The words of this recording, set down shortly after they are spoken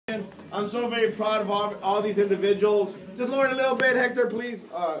I'm so very proud of all these individuals. Just lower it a little bit, Hector, please.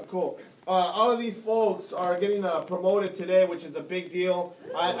 Cool. All of these folks are getting promoted today, which is a big deal.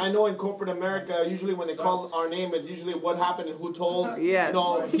 I know in corporate America, usually when they call our name, it's usually what happened and who told. Yes. You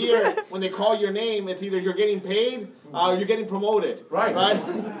know, here, when they call your name, it's either you're getting paid or you're getting promoted. Right?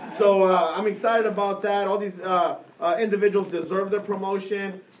 So I'm excited about that. All these individuals deserve their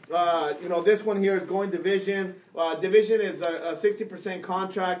promotion. You know, this one here is going division. Division is a 60%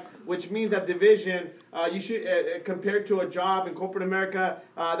 contract, which means that division, you should, compared to a job in corporate America,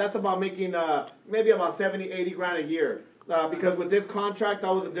 that's about making maybe about 70, 80 grand a year. Because with this contract,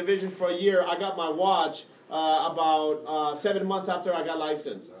 I was a division for a year. I got my watch about 7 months after I got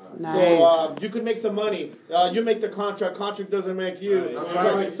licensed. Nice. So you could make some money. You make the contract. Contract doesn't make you. So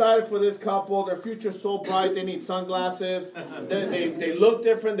I'm excited for this couple. Their future's so bright. They need sunglasses. They look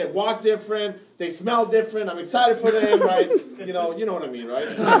different. They walk different. They smell different. I'm excited for them, right? You know what I mean,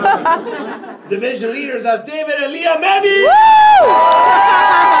 right? Division leaders, that's David and Leah Mandy.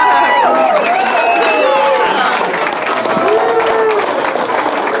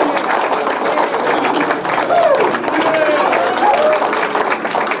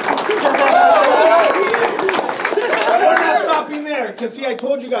 Because see, I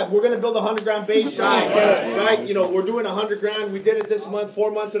told you guys, we're going to build a 100-grand base shop, right? You know, we're doing 100 grand. We did it this month,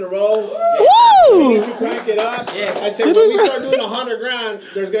 4 months in a row. Woo! We need to crank it up. I said, when we start doing 100 grand,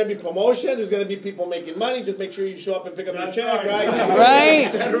 there's going to be promotion. There's going to be people making money. Just make sure you show up and pick up your check, right? Right.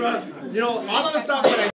 Et cetera. You know, all of the stuff that I